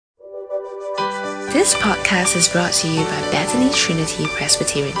This podcast is brought to you by Bethany Trinity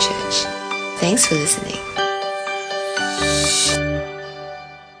Presbyterian Church. Thanks for listening.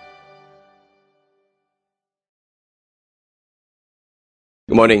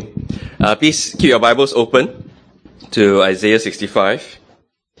 Good morning. Please keep your Bibles open to Isaiah 65.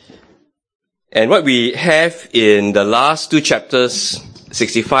 And what we have in the last two chapters,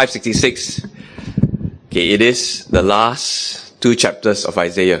 65, 66, it is the last two chapters of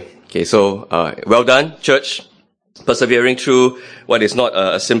Isaiah. So well done, church, persevering through what is not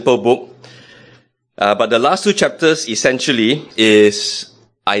a simple book. But the last two chapters essentially is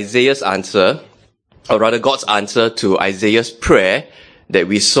Isaiah's answer, or rather God's answer to Isaiah's prayer that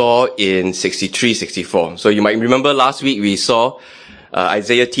we saw in 63, 64. So you might remember last week we saw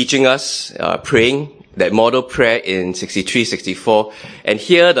Isaiah teaching us, praying that model prayer in 63, 64. And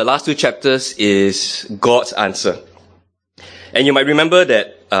here, the last two chapters is God's answer. And you might remember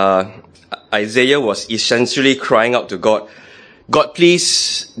that Isaiah was essentially crying out to God, God,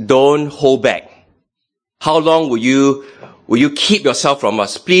 please don't hold back. How long will you keep yourself from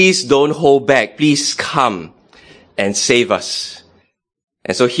us? Please don't hold back. Please come and save us.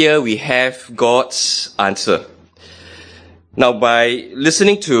 And so here we have God's answer. Now, by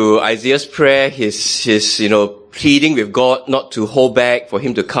listening to Isaiah's prayer, his pleading with God not to hold back, for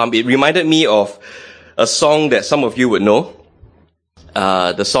him to come, it reminded me of a song that some of you would know.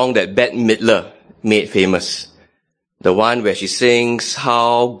 The song that Bette Midler made famous. The one where she sings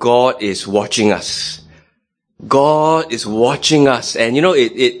how God is watching us. God is watching us. And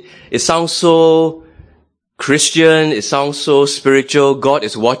it sounds so Christian, it sounds so spiritual. God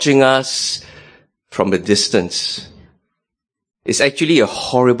is watching us from a distance. It's actually a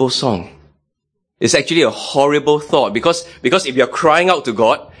horrible song. It's actually a horrible thought because if you're crying out to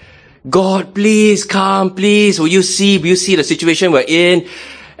God, God, please come, please, will you see the situation we're in?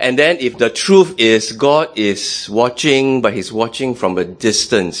 And then if the truth is God is watching, but he's watching from a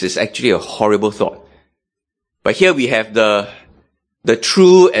distance, it's actually a horrible thought. But here we have the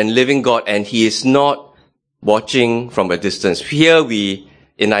true and living God, and he is not watching from a distance. Here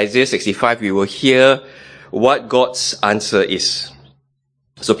in Isaiah 65, we will hear what God's answer is.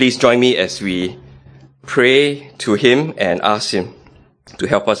 So please join me as we pray to him and ask him to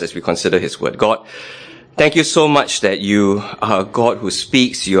help us as we consider his word. God, thank you so much that you are God who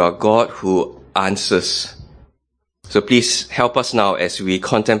speaks, you are God who answers. So please help us now as we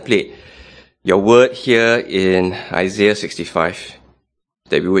contemplate your word here in Isaiah 65,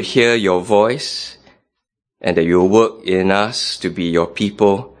 that we would hear your voice and that you will work in us to be your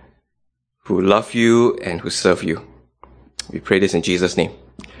people who love you and who serve you. We pray this in Jesus' name.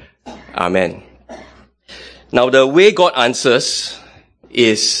 Amen. Now, the way God answers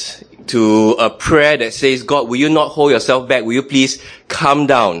is to a prayer that says, God, will you not hold yourself back? Will you please come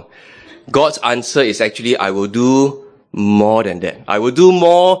down? God's answer is actually, I will do more than that. I will do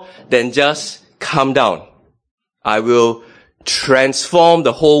more than just come down. I will transform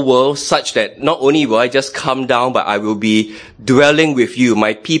the whole world such that not only will I just come down, but I will be dwelling with you.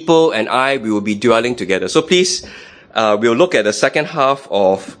 My people and I, we will be dwelling together. So please, we'll look at the second half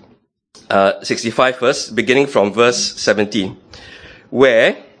of 65 first, beginning from verse 17,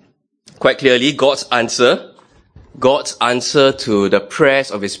 where quite clearly God's answer to the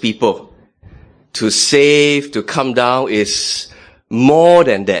prayers of his people to save, to come down is more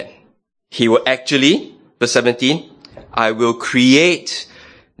than that. He will actually, verse 17, I will create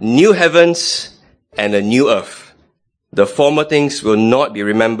new heavens and a new earth. The former things will not be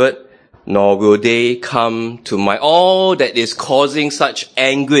remembered, nor will they come to mind. All that is causing such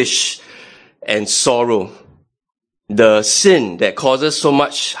anguish and sorrow, the sin that causes so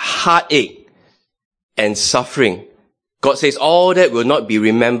much heartache and suffering, God says all that will not be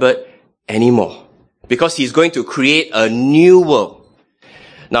remembered anymore, because he's going to create a new world.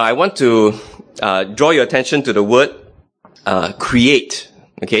 Now, I want to draw your attention to the word create.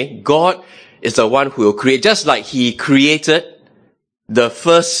 Okay, God is the one who will create, just like he created the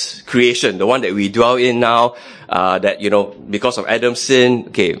first creation, the one that we dwell in now, because of Adam's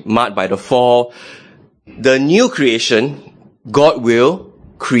sin, marred by the fall. The new creation, God will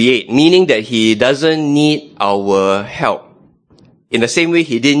create, meaning that he doesn't need our help. In the same way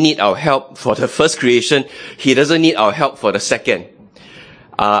he didn't need our help for the first creation, he doesn't need our help for the second.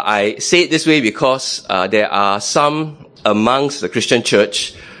 I say it this way because there are some amongst the Christian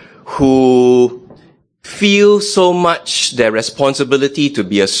church who feel so much their responsibility to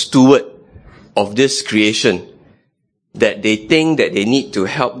be a steward of this creation that they think that they need to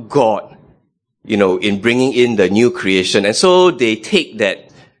help God, in bringing in the new creation. And so they take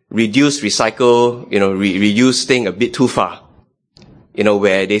that reduce, recycle, reuse thing a bit too far.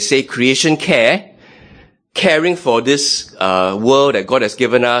 where they say creation care, caring for this world that God has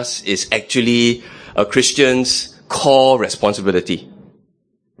given us is actually a Christian's core responsibility.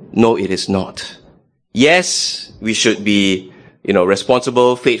 No, it is not. Yes, we should be,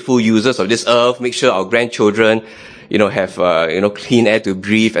 responsible, faithful users of this earth, make sure our grandchildren, have, clean air to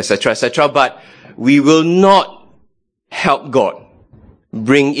breathe, etc., etc., but we will not help God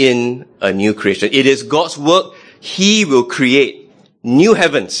bring in a new creation. It is God's work. He will create new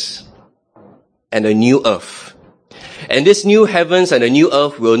heavens and a new earth. And this new heavens and a new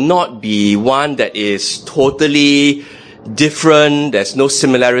earth will not be one that is totally different. There's no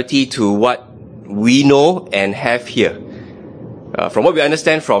similarity to what we know and have here. From what we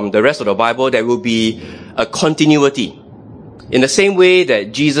understand from the rest of the Bible, there will be a continuity. In the same way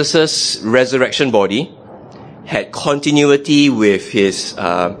that Jesus' resurrection body had continuity with his,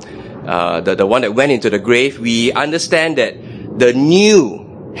 the one that went into the grave, we understand that the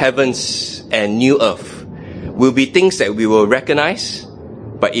new heavens and new earth will be things that we will recognize,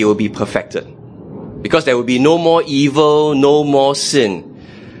 but it will be perfected. Because there will be no more evil, no more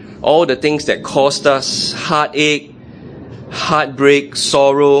sin. All the things that caused us heartache, heartbreak,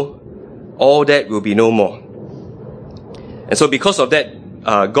 sorrow, all that will be no more. And so because of that,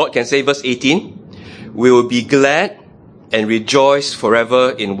 God can say, verse 18, we will be glad and rejoice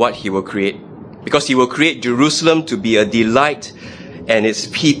forever in what he will create. Because he will create Jerusalem to be a delight and its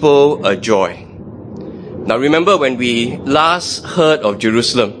people a joy. Now remember when we last heard of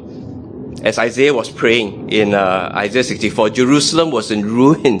Jerusalem, as Isaiah was praying in Isaiah 64, Jerusalem was in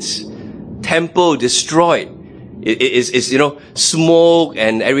ruins, temple destroyed. It is smoke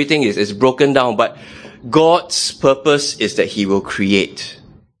and everything is broken down. But God's purpose is that he will create.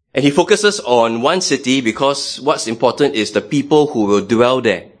 And he focuses on one city because what's important is the people who will dwell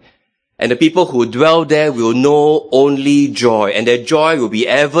there. And the people who dwell there will know only joy. And their joy will be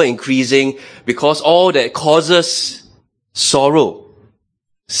ever increasing because all that causes sorrow,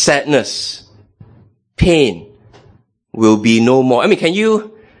 sadness, pain will be no more. I mean, can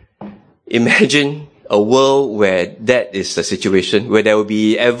you imagine a world where that is the situation, where there will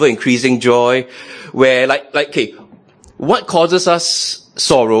be ever increasing joy, where okay, what causes us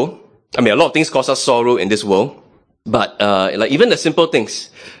sorrow? I mean, a lot of things cause us sorrow in this world, but even the simple things,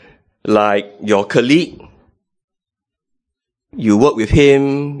 like your colleague, you work with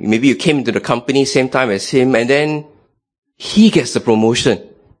him, maybe you came into the company same time as him, and then he gets the promotion.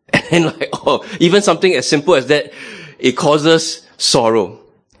 And even something as simple as that, it causes sorrow.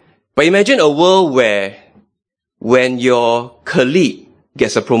 But imagine a world where when your colleague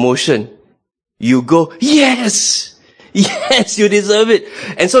gets a promotion, you go, yes, you deserve it.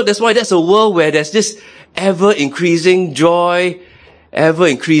 And so that's a world where there's this ever-increasing joy,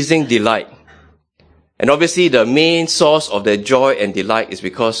 ever-increasing delight. And obviously the main source of that joy and delight is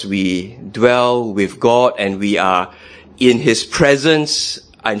because we dwell with God and we are in his presence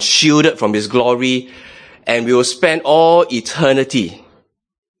and shielded from his glory, and we will spend all eternity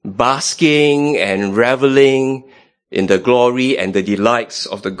basking and reveling in the glory and the delights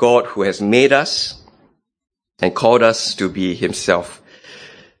of the God who has made us and called us to be himself.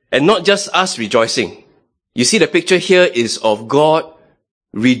 And not just us rejoicing. You see, the picture here is of God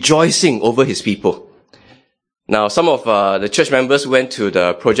rejoicing over his people. Now, some of the church members went to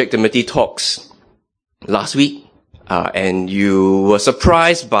the Project Timothy talks last week, and you were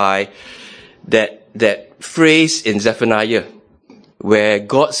surprised by that phrase in Zephaniah, where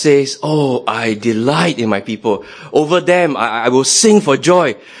God says, oh, I delight in my people. Over them, I will sing for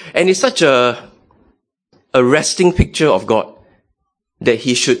joy. And it's such a resting picture of God, that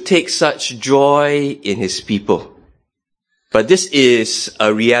he should take such joy in his people. But this is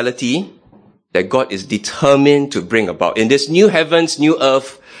a reality that God is determined to bring about. In this new heavens, new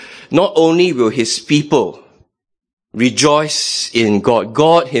earth, not only will his people rejoice in God,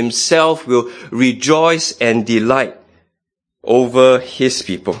 God himself will rejoice and delight over his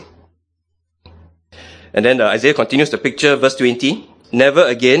people. And then Isaiah continues the picture, verse 20. Never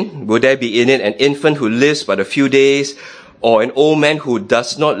again will there be in it an infant who lives but a few days, or an old man who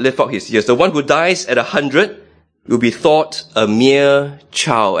does not live out his years. The one who dies at 100 will be thought a mere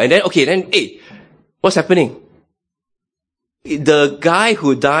child. And then, what's happening? The guy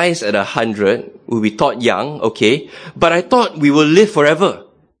who dies at 100 will be thought young, okay, but I thought we will live forever.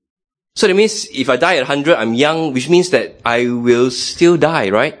 So that means if I die at 100, I'm young, which means that I will still die,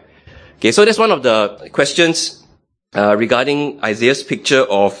 right? Okay, so that's one of the questions regarding Isaiah's picture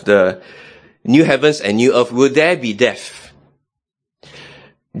of the new heavens and new earth. Will there be death?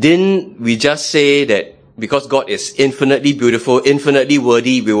 Didn't we just say that because God is infinitely beautiful, infinitely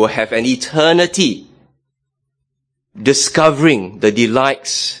worthy, we will have an eternity discovering the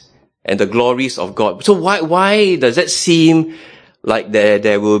delights and the glories of God. So why does that seem like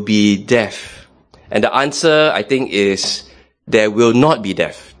there will be death? And the answer, I think, is there will not be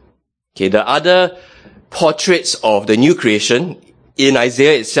death. Okay, the other portraits of the new creation in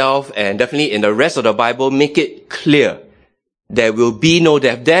Isaiah itself and definitely in the rest of the Bible make it clear there will be no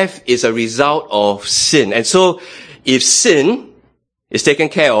death. Death is a result of sin. And so if sin is taken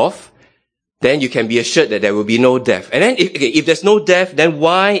care of, then you can be assured that there will be no death. And then if there's no death, then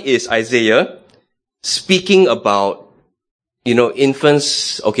why is Isaiah speaking about,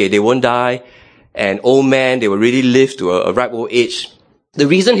 infants, they won't die, and old men, they will really live to a ripe old age? The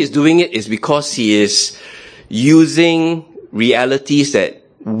reason he's doing it is because he is using realities that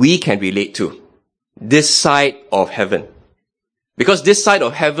we can relate to. This side of heaven. Because this side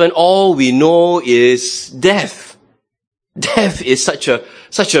of heaven, all we know is death. Death is such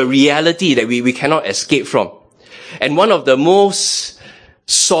a reality that we cannot escape from. And one of the most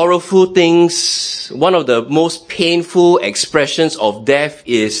sorrowful things, one of the most painful expressions of death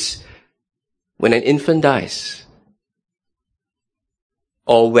is when an infant dies.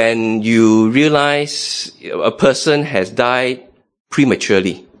 Or when you realize a person has died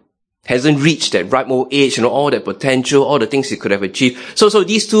prematurely, hasn't reached that ripe old age, all that potential, all the things he could have achieved. So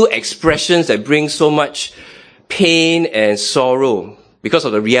these two expressions that bring so much pain and sorrow because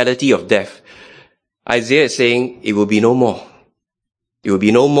of the reality of death, Isaiah is saying it will be no more. It will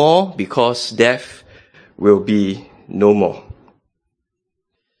be no more because death will be no more.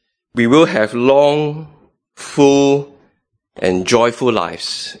 We will have long, full, and joyful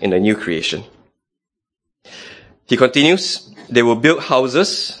lives in the new creation. He continues, they will build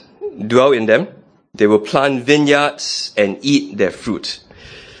houses, dwell in them. They will plant vineyards and eat their fruit.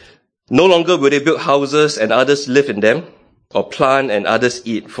 No longer will they build houses and others live in them, or plant and others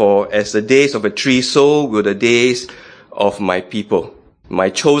eat. For as the days of a tree, so will the days of my people. My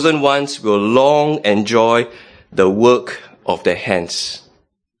chosen ones will long enjoy the work of their hands.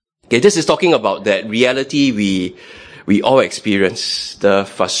 Okay, this is talking about that reality we all experience. The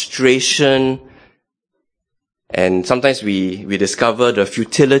frustration, and sometimes we discover the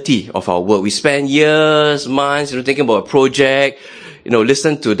futility of our work. We spend years, months, thinking about a project,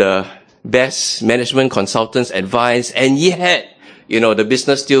 listen to the best management consultants' advice, and yet, the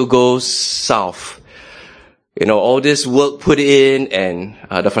business still goes south. All this work put in and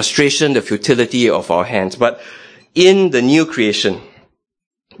the frustration, the futility of our hands. But in the new creation,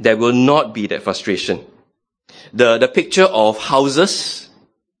 there will not be that frustration. The picture of houses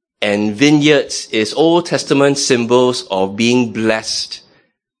and vineyards is Old Testament symbols of being blessed.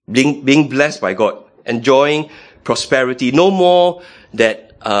 Being blessed by God. Enjoying prosperity. No more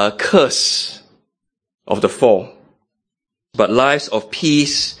that curse of the fall, but lives of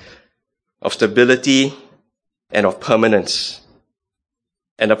peace, of stability, and of permanence.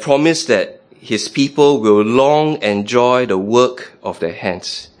 And a promise that his people will long enjoy the work of their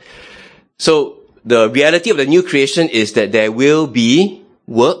hands. So the reality of the new creation is that there will be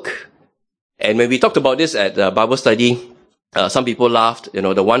work. And when we talked about this at the Bible study, some people laughed.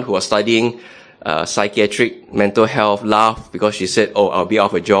 The one who was studying psychiatric mental health laughed because she said, I'll be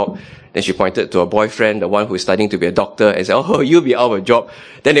out of a job. Then she pointed to her boyfriend, the one who is studying to be a doctor, and said, you'll be out of a job.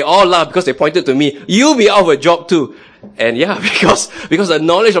 Then they all laughed because they pointed to me, you'll be out of a job too. And yeah, because the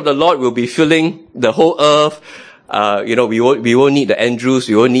knowledge of the Lord will be filling the whole earth. We won't need the Andrews,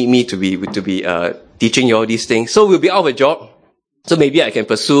 we won't need me to be teaching you all these things. So we'll be out of a job. So maybe I can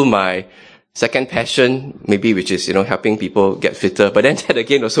pursue my second passion, maybe, which is, helping people get fitter. But then that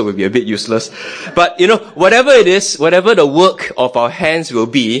again also will be a bit useless. But, whatever it is, whatever the work of our hands will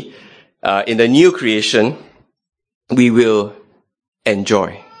be, in the new creation, we will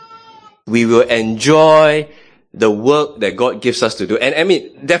enjoy. We will enjoy the work that God gives us to do.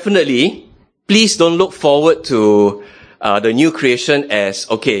 And definitely, please don't look forward to, the new creation as,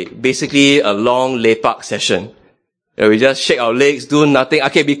 basically a long lepak session. We just shake our legs, do nothing.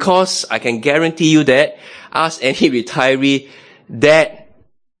 Because I can guarantee you that, ask any retiree, that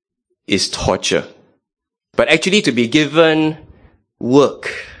is torture. But actually to be given work,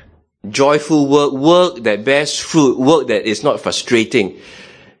 joyful work that bears fruit, work that is not frustrating,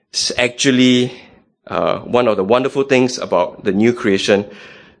 is actually one of the wonderful things about the new creation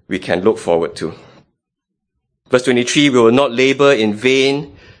we can look forward to. Verse 23, we will not labor in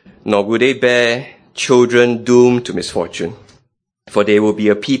vain, nor will they bear children doomed to misfortune. For they will be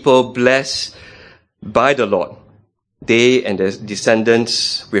a people blessed by the Lord, they and their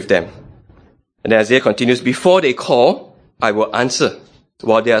descendants with them. And Isaiah continues, before they call, I will answer.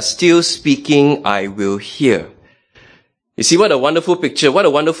 While they are still speaking, I will hear. You see, what a wonderful picture, what a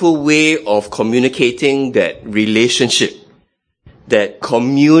wonderful way of communicating that relationship, that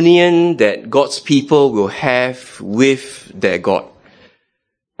communion that God's people will have with their God.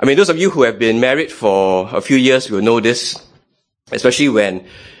 I mean, those of you who have been married for a few years will know this, especially when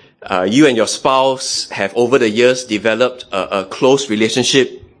you and your spouse have over the years developed a close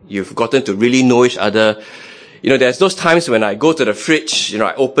relationship. You've gotten to really know each other. There's those times when I go to the fridge,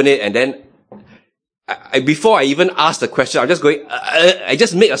 I open it, and then before I even ask the question, I'm just going, I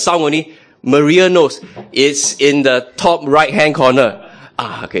just make a sound only. Maria knows it's in the top right-hand corner.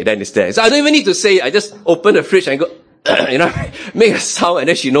 Okay, then it's there. So I don't even need to say it. I just open the fridge and go, make a sound, and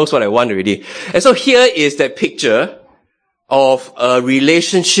then she knows what I want already. And so here is that picture of a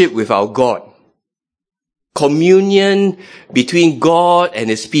relationship with our God. Communion between God and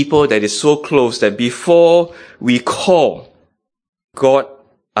His people that is so close that before we call, God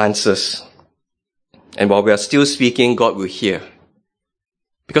answers. And while we are still speaking, God will hear.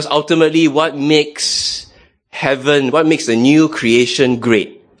 Because ultimately, what makes heaven, what makes the new creation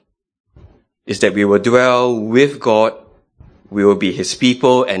great, is that we will dwell with God, we will be His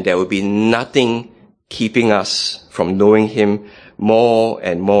people, and there will be nothing keeping us from knowing Him more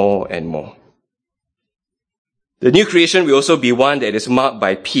and more and more. The new creation will also be one that is marked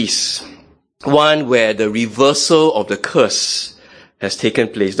by peace, one where the reversal of the curse has taken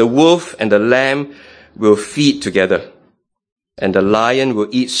place. The wolf and the lamb will feed together, and the lion will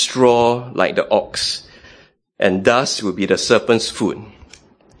eat straw like the ox, and dust will be the serpent's food.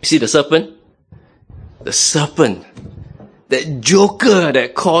 You see the serpent? The serpent. That joker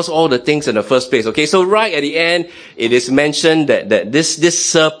that caused all the things in the first place. Okay, so right at the end, it is mentioned that this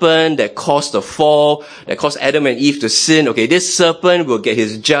serpent that caused the fall, that caused Adam and Eve to sin, okay, this serpent will get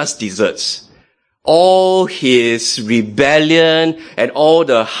his just desserts. All his rebellion and all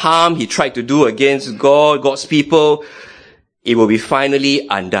the harm he tried to do against God, God's people, it will be finally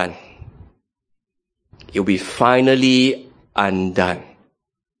undone. It will be finally undone.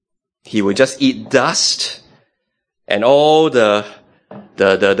 He will just eat dust, and all the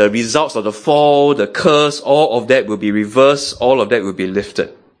results of the fall, the curse, all of that will be reversed, all of that will be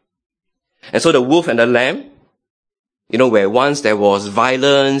lifted. And so the wolf and the lamb, where once there was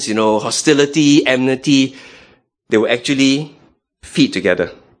violence, hostility, enmity, they will actually feed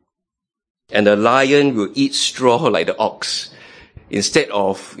together. And the lion will eat straw like the ox. Instead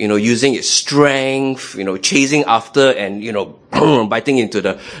of, using its strength, chasing after and, biting into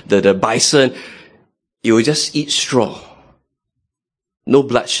the bison, it will just eat straw. No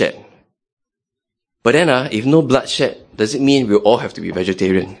bloodshed. But then, if no bloodshed, does it mean we'll all have to be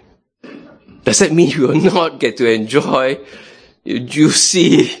vegetarian? Does that mean we will not get to enjoy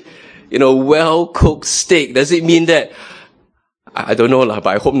juicy, well-cooked steak? Does it mean that? I don't know, but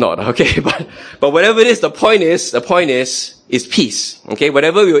I hope not, okay? But whatever it is, the point is peace, okay?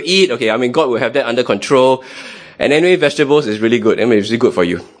 Whatever we will eat, okay, God will have that under control. And anyway, vegetables is really good. It's really good for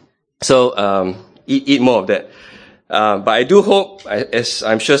you. So, eat more of that. But I do hope, as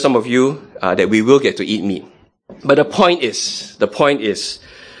I'm sure some of you, that we will get to eat meat. But the point is,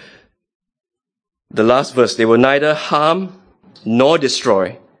 the last verse, they will neither harm nor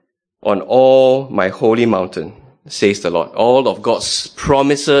destroy on all my holy mountain, says the Lord. All of God's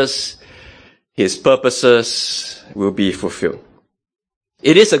promises, His purposes will be fulfilled.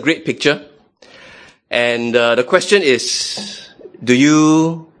 It is a great picture. And the question is, do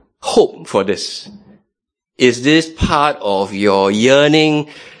you hope for this? Is this part of your yearning?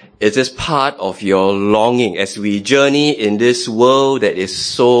 Is this part of your longing as we journey in this world that is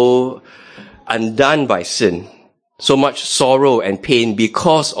so undone by sin? So much sorrow and pain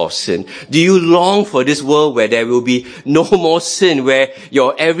because of sin. Do you long for this world where there will be no more sin, where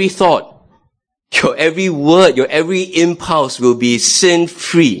your every thought, your every word, your every impulse will be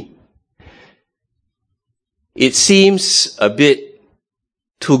sin-free? It seems a bit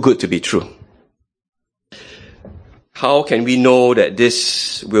too good to be true. How can we know that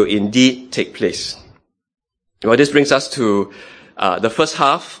this will indeed take place? Well, this brings us to the first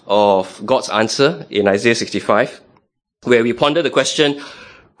half of God's answer in Isaiah 65, where we ponder the question,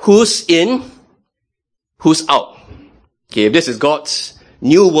 who's in, who's out? Okay, if this is God's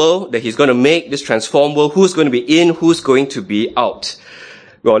new world that He's going to make, this transformed world, who's going to be in, who's going to be out?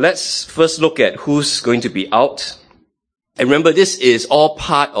 Well, let's first look at who's going to be out. And remember, this is all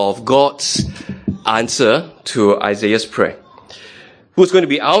part of God's answer to Isaiah's prayer. Who's going to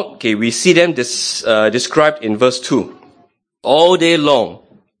be out? Okay, we see them described in verse 2. All day long,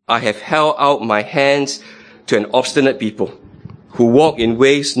 I have held out my hands to an obstinate people who walk in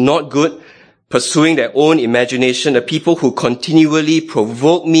ways not good, pursuing their own imagination, a people who continually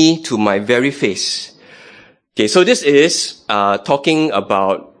provoke me to my very face. Okay, so this is talking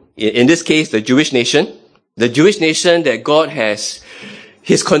about, in this case, the Jewish nation. The Jewish nation that God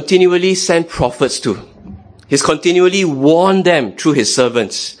He's continually sent prophets to. He's continually warned them through His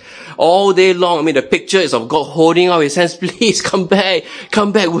servants. All day long, I mean, the picture is of God holding out His hands, please come back.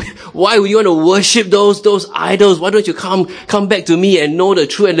 Why would you want to worship those idols? Why don't you come back to me and know the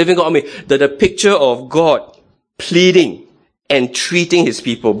true and living God? I mean, the picture of God pleading and treating His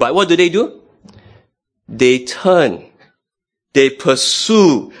people. But what do? They turn. They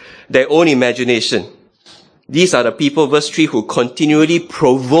pursue their own imagination. These are the people, verse 3, who continually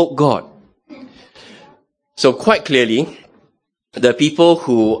provoke God. So quite clearly, the people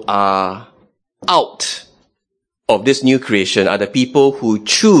who are out of this new creation are the people who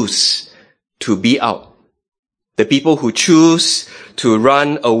choose to be out. The people who choose to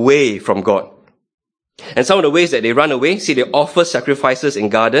run away from God. And some of the ways that they run away, see, they offer sacrifices in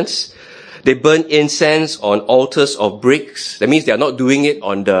gardens. They burn incense on altars of bricks. That means they are not doing it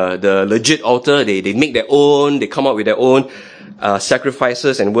on the legit altar. They make their own, they come up with their own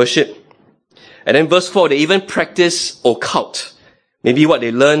sacrifices and worship. And then verse 4, they even practice occult. Maybe what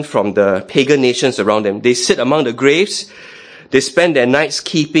they learned from the pagan nations around them. They sit among the graves. They spend their nights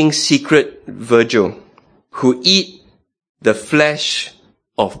keeping secret vigil, who eat the flesh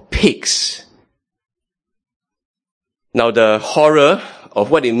of pigs. Now the horror of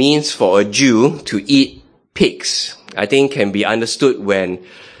what it means for a Jew to eat pigs, I think can be understood when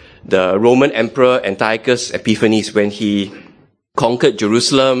the Roman Emperor Antiochus Epiphanes, when he conquered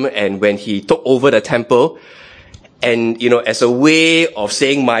Jerusalem and when he took over the temple, and, as a way of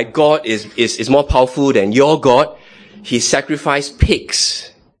saying my God is more powerful than your God, he sacrificed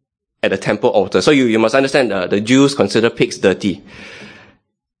pigs at the temple altar. So you must understand, the Jews consider pigs dirty.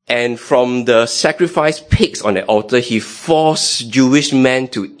 And from the sacrificed pigs on the altar, he forced Jewish men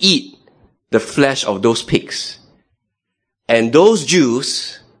to eat the flesh of those pigs. And those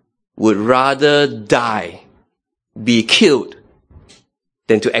Jews would rather die, be killed,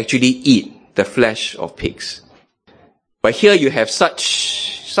 than to actually eat the flesh of pigs. But here you have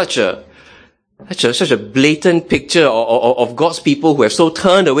such a blatant picture of God's people who have so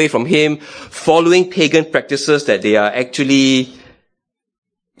turned away from Him, following pagan practices, that they are actually,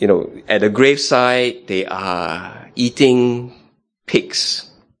 at the graveside, they are eating pigs.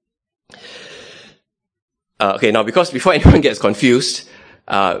 Now before anyone gets confused,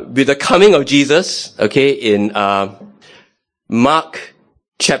 with the coming of Jesus, in Mark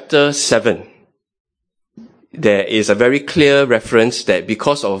chapter 7, there is a very clear reference that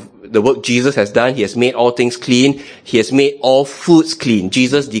because of the work Jesus has done, He has made all things clean. He has made all foods clean.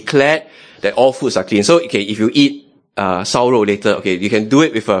 Jesus declared that all foods are clean. So, if you eat sauro later, you can do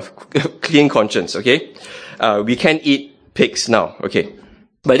it with a clean conscience, we can't eat pigs now,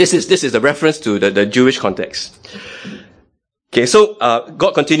 But this is a reference to the Jewish context. So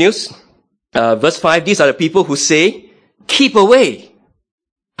God continues, verse 5, these are the people who say, keep away.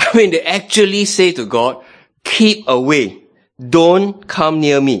 I mean, they actually say to God, keep away. Don't come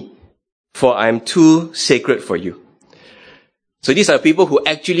near me, for I am too sacred for you. So these are people who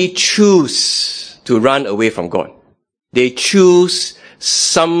actually choose to run away from God. They choose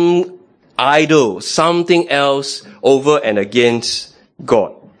some idol, something else over and against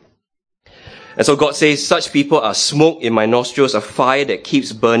God. And so God says, such people are smoke in my nostrils, a fire that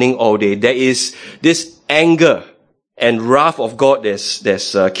keeps burning all day. There is this anger and wrath of God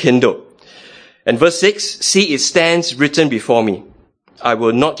that's kindled. And verse 6, see, it stands written before me. I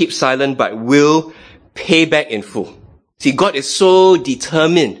will not keep silent, but will pay back in full. See, God is so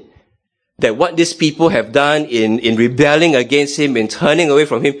determined that what these people have done in rebelling against Him, in turning away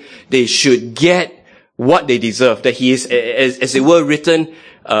from Him, they should get what they deserve. That He is, as it were, written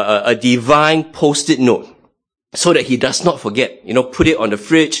a divine post-it note, so that He does not forget. Put it on the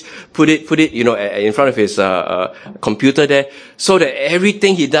fridge, put it, in front of His computer there, so that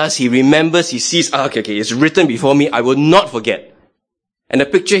everything He does, He remembers, He sees, it's written before me, I will not forget. And the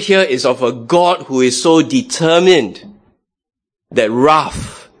picture here is of a God who is so determined that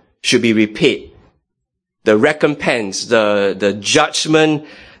wrath should be repaid. The recompense, the judgment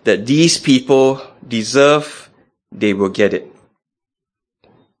that these people deserve, they will get it.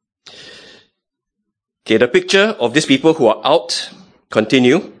 The picture of these people who are out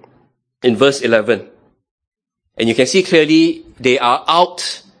continue in verse 11. And you can see clearly they are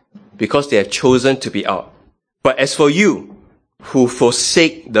out because they have chosen to be out. But as for you who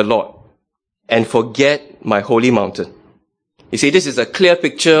forsake the Lord and forget my holy mountain. You see, this is a clear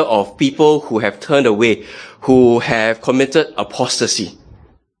picture of people who have turned away, who have committed apostasy.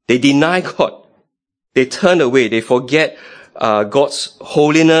 They deny God. They turn away. They forget God's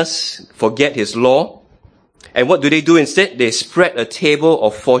holiness, forget His law. And what do they do instead? They spread a table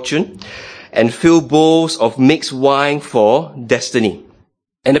of fortune and fill bowls of mixed wine for destiny.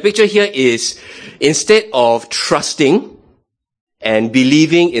 And the picture here is, instead of trusting and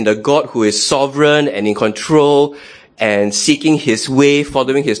believing in the God who is sovereign and in control and seeking his way,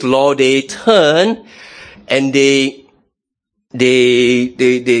 following his law, they turn and they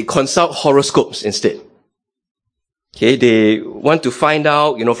consult horoscopes instead. Okay, they want to find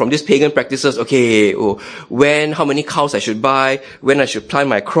out, from these pagan practices, how many cows I should buy, when I should plant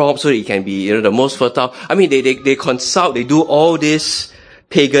my crop so that it can be, the most fertile. I mean, they consult, they do all these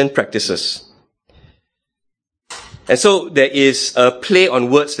pagan practices. And so there is a play on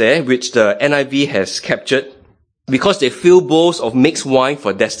words there, which the NIV has captured. Because they fill bowls of mixed wine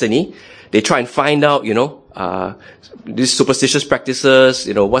for destiny, they try and find out, these superstitious practices,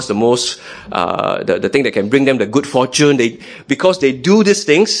 what's the most, the thing that can bring them the good fortune. Because they do these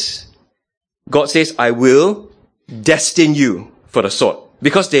things, God says, I will destine you for the sword.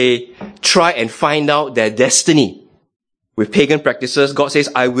 Because they try and find out their destiny with pagan practices, God says,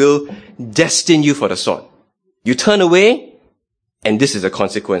 I will destine you for the sword. You turn away, and this is the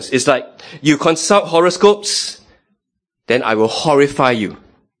consequence. It's like, you consult horoscopes, then I will horrify you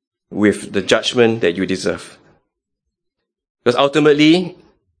with the judgment that you deserve. Because ultimately,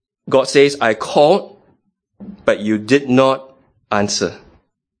 God says, I called, but you did not answer.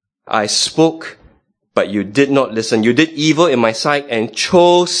 I spoke, but you did not listen. You did evil in my sight and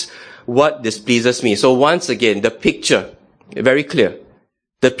chose what displeases me. So once again, the picture, very clear.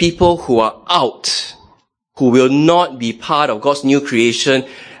 The people who are out, who will not be part of God's new creation,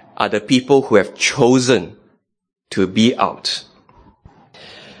 are the people who have chosen to be out.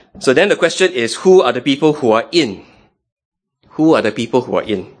 So then the question is, who are the people who are in? Who are the people who are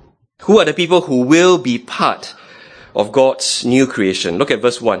in? Who are the people who will be part of God's new creation? Look at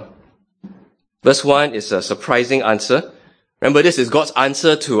verse 1. Verse 1 is a surprising answer. Remember, this is God's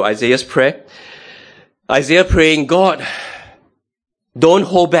answer to Isaiah's prayer. Isaiah praying, God, don't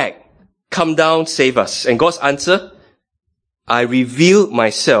hold back. Come down, save us. And God's answer, I revealed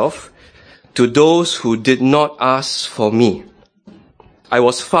myself to those who did not ask for me. I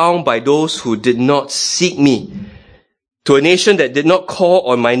was found by those who did not seek me. To a nation that did not call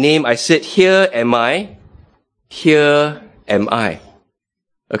on my name, I said, here am I, here am I.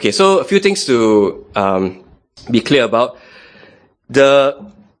 Okay, so a few things to be clear about.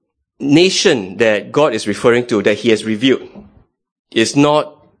 The nation that God is referring to, that he has revealed, is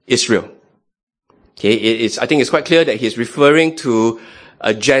not Israel. Okay, I think it's quite clear that he's referring to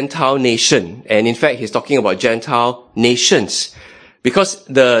a Gentile nation. And in fact, he's talking about Gentile nations. Because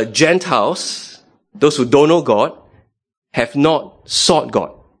the Gentiles, those who don't know God, have not sought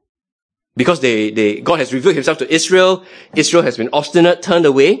God. Because God has revealed himself to Israel. Israel has been obstinate, turned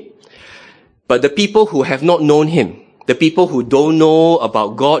away. But the people who have not known him, the people who don't know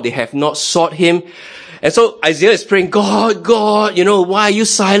about God, they have not sought him. And so Isaiah is praying, God, why are you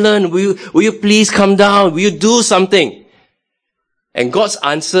silent? Will you please come down? Will you do something? And God's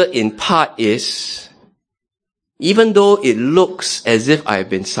answer in part is, even though it looks as if I've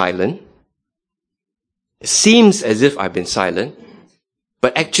been silent, it seems as if I've been silent,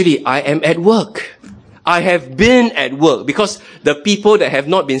 but actually I am at work. I have been at work because the people that have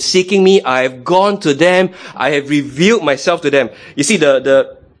not been seeking me, I have gone to them. I have revealed myself to them. You see,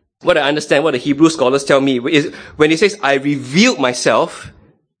 what I understand, what the Hebrew scholars tell me is when he says, I revealed myself,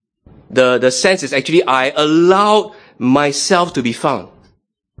 the sense is actually I allowed myself to be found.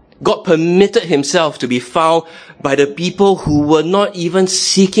 God permitted himself to be found by the people who were not even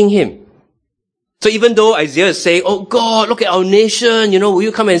seeking him. So even though Isaiah is saying, oh God, look at our nation, will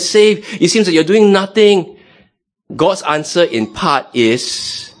you come and save? It seems that you're doing nothing. God's answer in part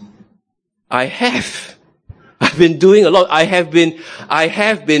is, I've been doing a lot. I have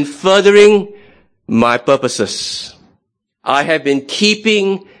been furthering my purposes. I have been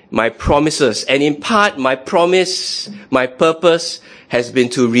keeping my promises. And in part, my promise, my purpose has been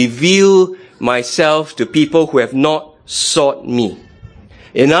to reveal myself to people who have not sought me.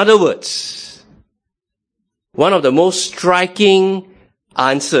 In other words, one of the most striking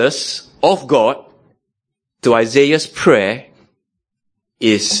answers of God to Isaiah's prayer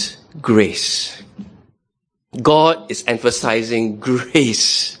is grace. God is emphasizing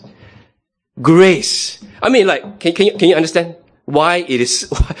grace. Grace. I mean, can you understand why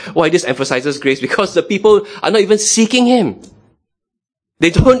this emphasizes grace? Because the people are not even seeking him. They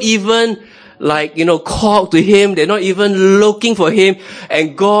don't even call to him. They're not even looking for him.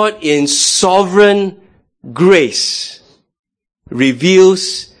 And God in sovereign grace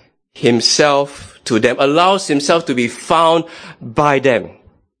reveals himself to them, allows himself to be found by them.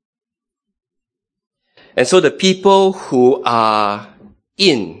 And so the people who are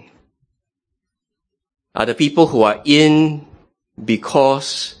in are the people who are in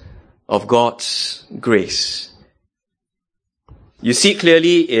because of God's grace. You see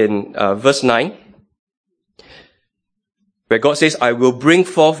clearly in verse 9, where God says, I will bring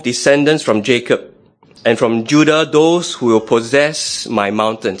forth descendants from Jacob, and from Judah those who will possess my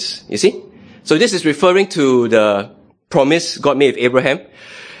mountains. You see? So this is referring to the promise God made with Abraham.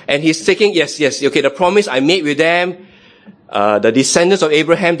 And he's taking, yes, okay, the promise I made with them, the descendants of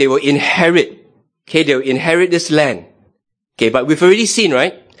Abraham, they will inherit. Okay, they will inherit this land. Okay, but we've already seen,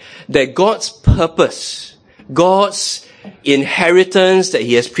 right, that God's purpose, God's inheritance that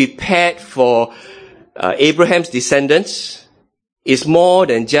he has prepared for Abraham's descendants is more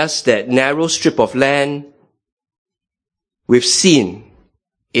than just that narrow strip of land. We've seen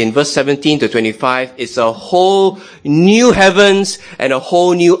in verse 17 to 25, it's a whole new heavens and a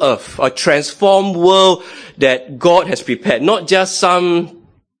whole new earth, a transformed world that God has prepared, not just some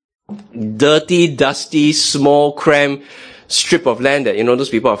dirty, dusty, small, cramped strip of land that, those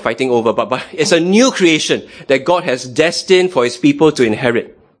people are fighting over, but it's a new creation that God has destined for his people to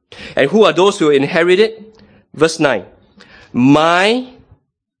inherit. And who are those who inherit it? Verse 9.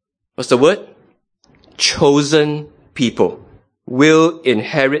 What's the word? Chosen people will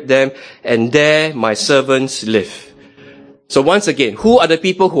inherit them, and there my servants live. So once again, who are the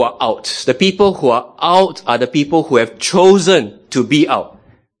people who are out? The people who are out are the people who have chosen to be out.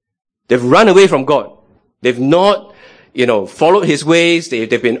 They've run away from God. They've not, followed his ways.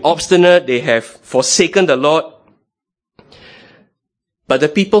 They've been obstinate. They have forsaken the Lord. But the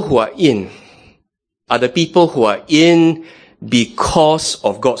people who are in are the people who are in because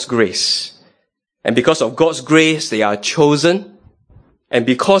of God's grace. And because of God's grace, they are chosen. And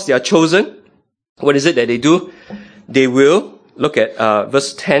because they are chosen, what is it that they do? They will, look at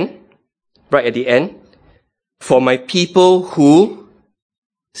verse 10, right at the end. For my people who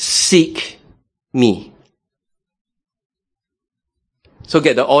seek me. So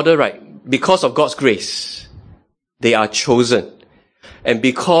get the order right. Because of God's grace, they are chosen. And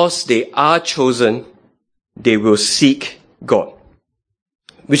because they are chosen, they will seek God.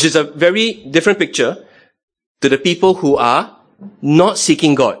 Which is a very different picture to the people who are not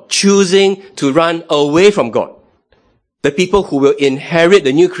seeking God, choosing to run away from God. The people who will inherit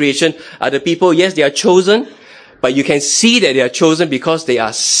the new creation are the people, yes, they are chosen, but you can see that they are chosen because they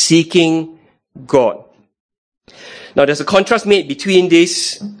are seeking God. Now there's a contrast made between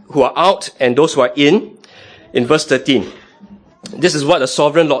these who are out and those who are in verse 13. This is what the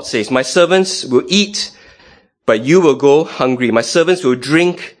sovereign Lord says. My servants will eat, but you will go hungry. My servants will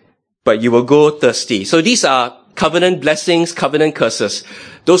drink, but you will go thirsty. So these are covenant blessings, covenant curses.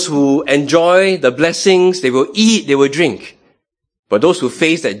 Those who enjoy the blessings, they will eat, they will drink. But those who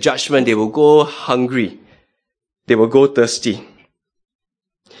face that judgment, they will go hungry. They will go thirsty.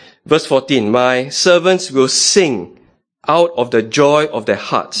 Verse 14, my servants will sing out of the joy of their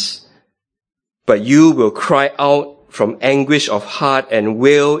hearts, but you will cry out from anguish of heart and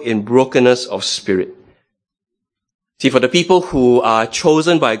wail in brokenness of spirit. See, for the people who are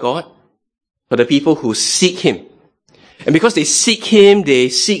chosen by God, for the people who seek him, and because they seek him, they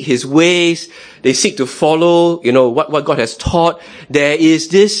seek his ways, they seek to follow, what God has taught, there is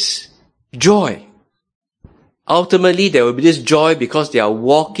this joy. Ultimately, there will be this joy because they are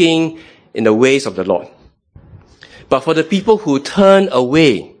walking in the ways of the Lord. But for the people who turn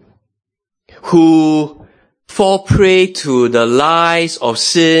away, who fall prey to the lies of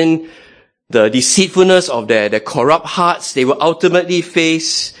sin, the deceitfulness of their corrupt hearts, they will ultimately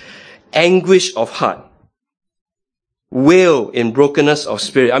face anguish of heart, wail in brokenness of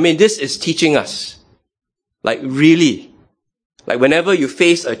spirit. I mean, this is teaching us, really, whenever you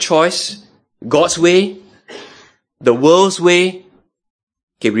face a choice, God's way, the world's way,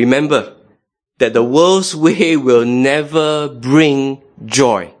 okay, remember that the world's way will never bring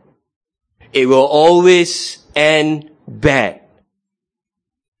joy. It will always end bad.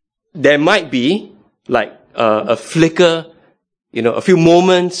 There might be a flicker, a few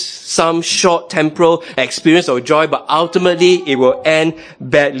moments, some short temporal experience of joy, but ultimately it will end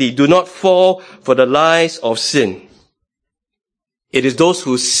badly. Do not fall for the lies of sin. It is those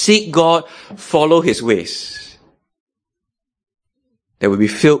who seek God, follow his ways, that will be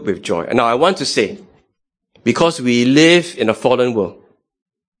filled with joy. And now I want to say, because we live in a fallen world,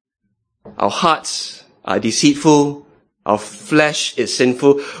 our hearts are deceitful, our flesh is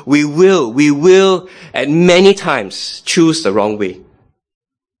sinful, we will at many times choose the wrong way.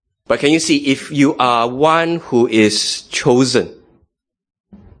 But can you see, if you are one who is chosen,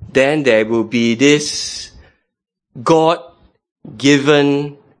 then there will be this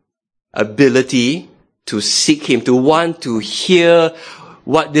God-given ability to seek Him, to want to hear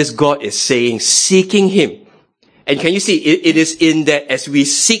what this God is saying, seeking Him. And can you see, it is in that as we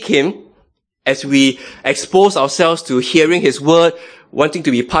seek Him, as we expose ourselves to hearing His word, wanting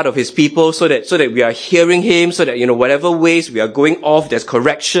to be part of His people, so that we are hearing Him, so that, whatever ways we are going off, there's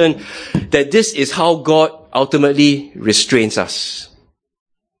correction, that this is how God ultimately restrains us.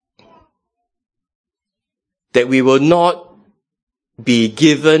 That we will not be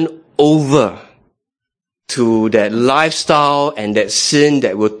given over to that lifestyle and that sin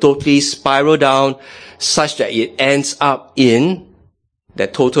that will totally spiral down such that it ends up in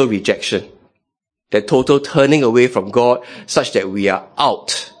that total rejection, that total turning away from God, such that we are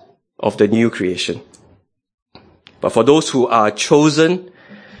out of the new creation. But for those who are chosen,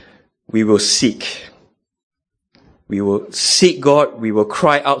 we will seek. We will seek God, we will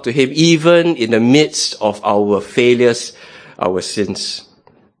cry out to Him, even in the midst of our failures, our sins.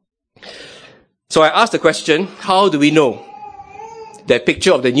 So I asked the question, how do we know that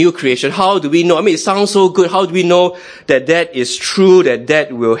picture of the new creation? How do we know? It sounds so good. How do we know that that is true,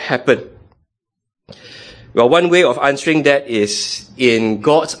 that will happen? Well, one way of answering that is in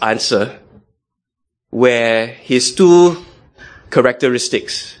God's answer, where His two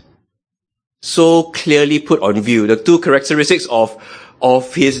characteristics so clearly put on view, the two characteristics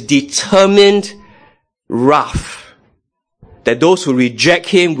of His determined wrath, that those who reject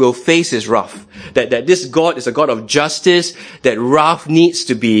Him will face His wrath, that this God is a God of justice, that wrath needs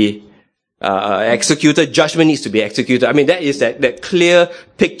to be executed, judgment needs to be executed. That is that clear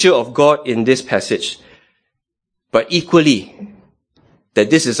picture of God in this passage. But equally, that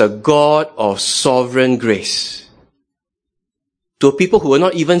this is a God of sovereign grace. To people who are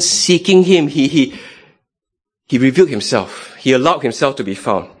not even seeking Him, He revealed Himself. He allowed Himself to be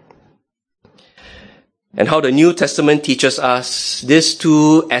found. And how the New Testament teaches us these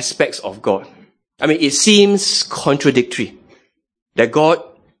two aspects of God. It seems contradictory that God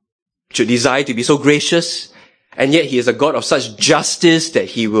should desire to be so gracious, and yet He is a God of such justice that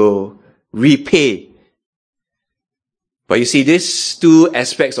He will repay. But you see, these two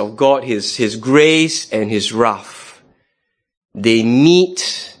aspects of God, His grace and His wrath, they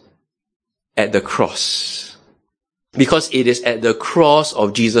meet at the cross. Because it is at the cross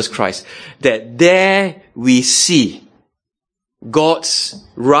of Jesus Christ that there we see God's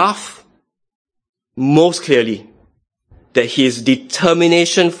wrath most clearly. That His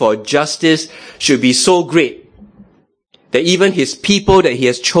determination for justice should be so great that even His people that He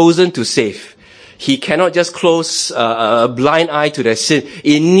has chosen to save, He cannot just close a blind eye to their sin.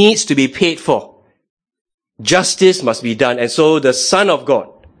 It needs to be paid for. Justice must be done. And so the Son of God,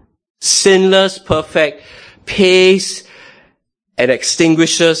 sinless, perfect, pays and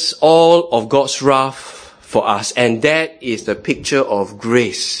extinguishes all of God's wrath for us. And that is the picture of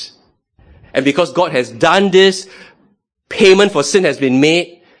grace. And because God has done this, payment for sin has been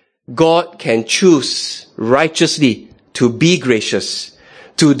made, God can choose righteously to be gracious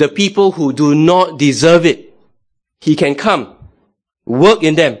to the people who do not deserve it. He can come, work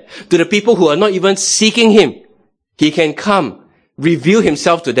in them. To the people who are not even seeking Him, He can come, reveal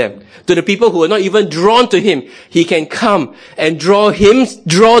Himself to them. To the people who are not even drawn to Him, He can come and draw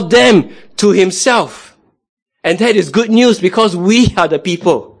them to Himself. And that is good news, because we are the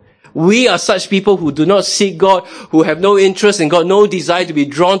people. We are such people who do not seek God, who have no interest in God, no desire to be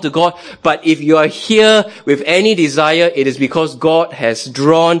drawn to God. But if you are here with any desire, it is because God has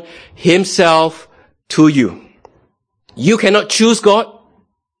drawn Himself to you. You cannot choose God.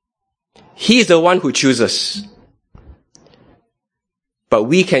 He is the one who chooses. But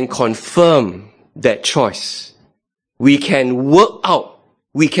we can confirm that choice. We can work out.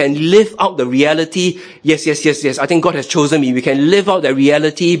 We can live out the reality. Yes. I think God has chosen me. We can live out that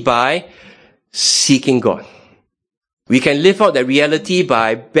reality by seeking God. We can live out that reality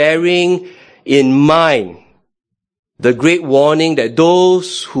by bearing in mind the great warning that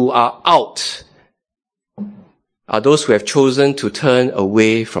those who are out are those who have chosen to turn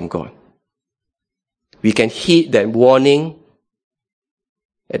away from God. We can heed that warning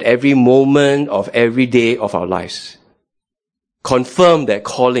at every moment of every day of our lives. Confirm that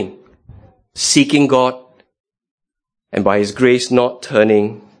calling, seeking God, and by His grace not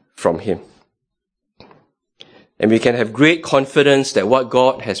turning from Him. And we can have great confidence that what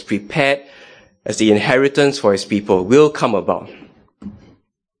God has prepared as the inheritance for His people will come about.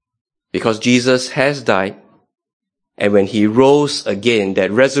 Because Jesus has died, and when He rose again, that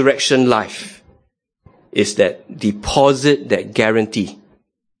resurrection life is that deposit, that guarantee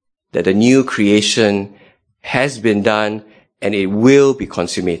that the new creation has been done and it will be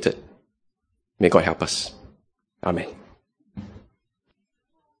consummated. May God help us. Amen.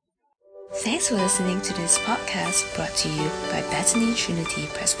 Thanks for listening to this podcast brought to you by Bethany Trinity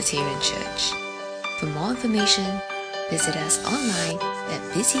Presbyterian Church. For more information, visit us online at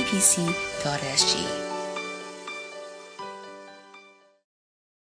busypc.sg.